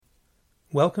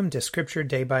Welcome to Scripture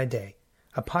Day by Day,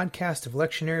 a podcast of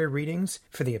lectionary readings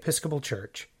for the Episcopal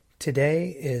Church. Today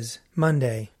is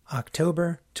Monday,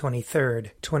 October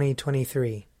 23rd,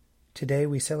 2023. Today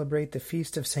we celebrate the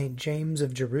feast of St. James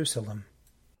of Jerusalem.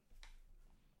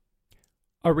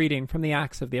 A reading from the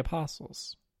Acts of the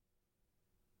Apostles.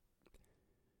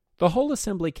 The whole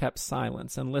assembly kept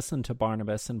silence and listened to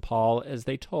Barnabas and Paul as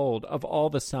they told of all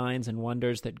the signs and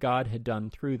wonders that God had done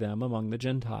through them among the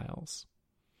Gentiles.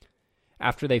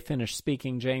 After they finished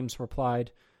speaking, James replied,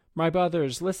 "My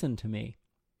brothers, listen to me.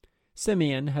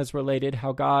 Simeon has related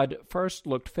how God first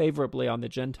looked favorably on the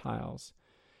Gentiles,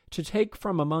 to take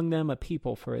from among them a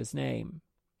people for his name.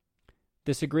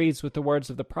 This agrees with the words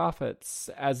of the prophets,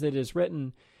 as it is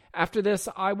written, 'After this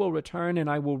I will return, and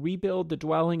I will rebuild the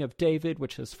dwelling of David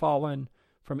which has fallen.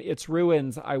 From its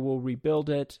ruins I will rebuild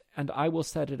it, and I will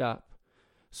set it up,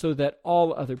 so that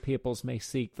all other peoples may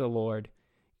seek the Lord,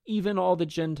 even all the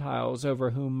Gentiles over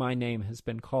whom my name has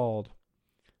been called.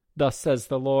 Thus says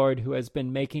the Lord, who has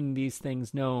been making these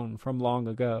things known from long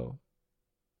ago.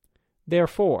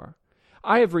 Therefore,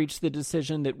 I have reached the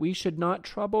decision that we should not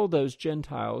trouble those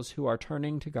Gentiles who are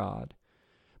turning to God,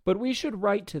 but we should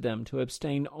write to them to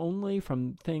abstain only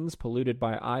from things polluted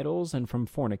by idols, and from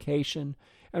fornication,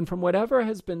 and from whatever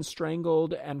has been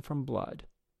strangled, and from blood.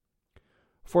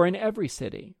 For in every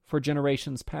city, for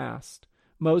generations past,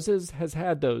 Moses has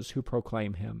had those who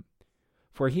proclaim him,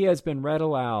 for he has been read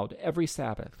aloud every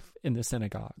Sabbath in the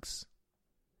synagogues."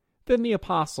 Then the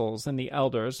apostles and the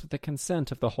elders, with the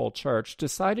consent of the whole church,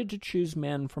 decided to choose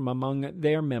men from among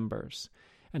their members,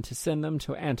 and to send them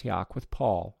to Antioch with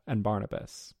Paul and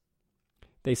Barnabas.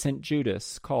 They sent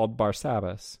Judas, called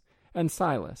Barsabbas, and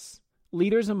Silas,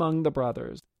 leaders among the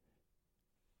brothers.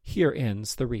 Here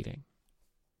ends the reading.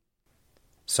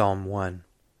 Psalm 1.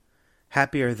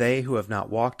 Happy are they who have not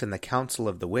walked in the counsel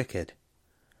of the wicked,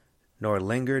 nor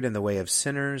lingered in the way of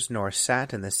sinners, nor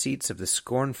sat in the seats of the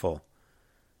scornful.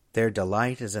 Their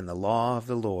delight is in the law of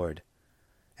the Lord,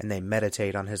 and they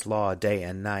meditate on his law day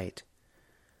and night.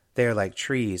 They are like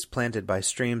trees planted by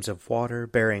streams of water,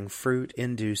 bearing fruit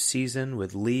in due season,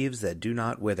 with leaves that do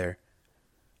not wither.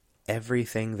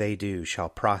 Everything they do shall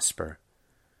prosper.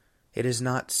 It is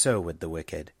not so with the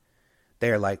wicked.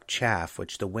 They are like chaff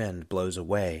which the wind blows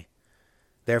away.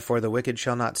 Therefore the wicked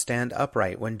shall not stand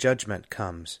upright when judgment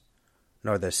comes,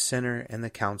 nor the sinner in the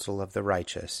counsel of the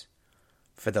righteous.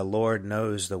 For the Lord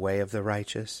knows the way of the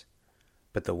righteous,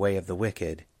 but the way of the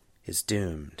wicked is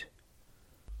doomed.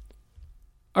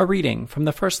 A reading from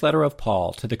the first letter of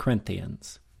Paul to the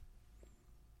Corinthians.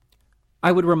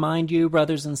 I would remind you,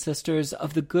 brothers and sisters,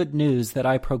 of the good news that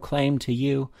I proclaimed to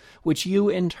you, which you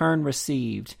in turn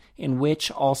received, in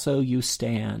which also you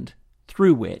stand,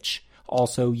 through which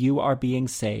also you are being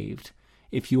saved,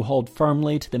 if you hold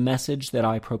firmly to the message that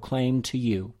I proclaimed to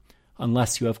you,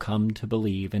 unless you have come to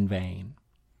believe in vain.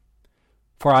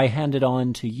 For I handed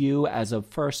on to you as of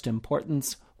first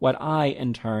importance what I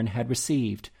in turn had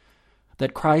received,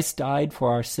 that Christ died for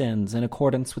our sins in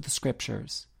accordance with the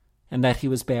Scriptures, and that he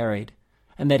was buried,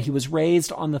 and that he was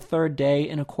raised on the third day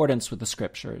in accordance with the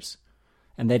Scriptures,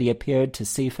 and that he appeared to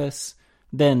Cephas,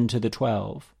 then to the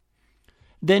 12.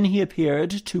 Then he appeared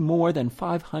to more than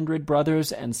 500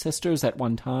 brothers and sisters at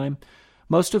one time,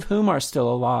 most of whom are still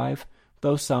alive,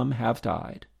 though some have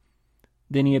died.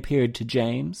 Then he appeared to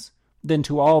James, then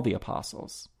to all the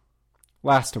apostles.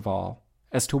 Last of all,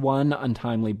 as to one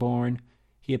untimely born,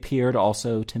 he appeared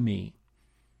also to me.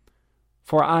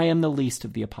 For I am the least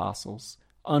of the apostles,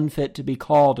 unfit to be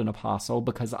called an apostle,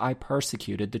 because I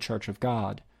persecuted the church of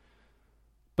God.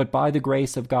 But by the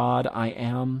grace of God I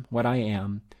am what I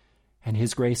am, and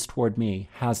his grace toward me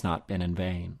has not been in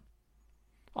vain.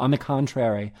 On the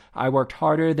contrary, I worked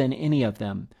harder than any of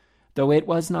them, though it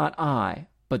was not I,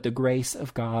 but the grace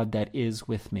of God that is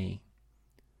with me.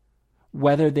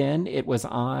 Whether then it was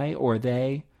I or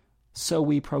they, so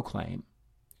we proclaim,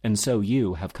 and so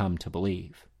you have come to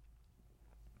believe.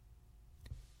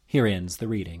 Here ends the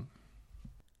reading.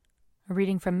 A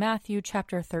reading from Matthew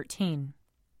chapter 13.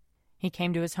 He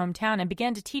came to his hometown and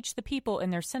began to teach the people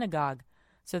in their synagogue,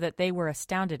 so that they were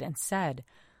astounded and said,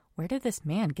 "Where did this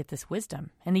man get this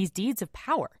wisdom and these deeds of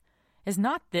power? Is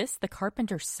not this the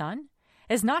carpenter's son?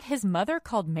 Is not his mother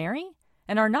called Mary?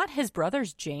 And are not his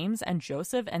brothers James and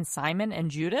Joseph and Simon and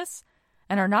Judas?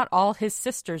 And are not all his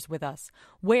sisters with us?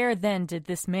 Where then did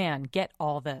this man get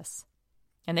all this?"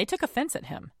 And they took offense at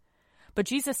him. But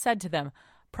Jesus said to them,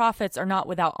 "Prophets are not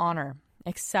without honor,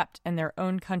 except in their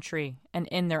own country and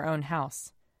in their own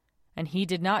house." And he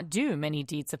did not do many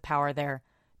deeds of power there,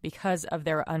 because of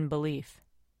their unbelief.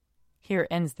 Here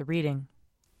ends the reading.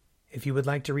 If you would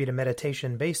like to read a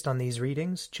meditation based on these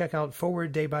readings, check out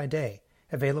Forward Day by Day,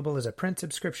 available as a print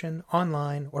subscription,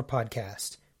 online, or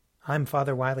podcast. I'm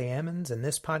Father Wiley Ammons, and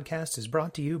this podcast is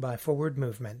brought to you by Forward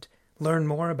Movement. Learn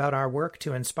more about our work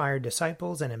to inspire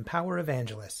disciples and empower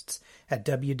evangelists at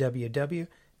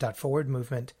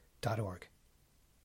www.forwardmovement.org.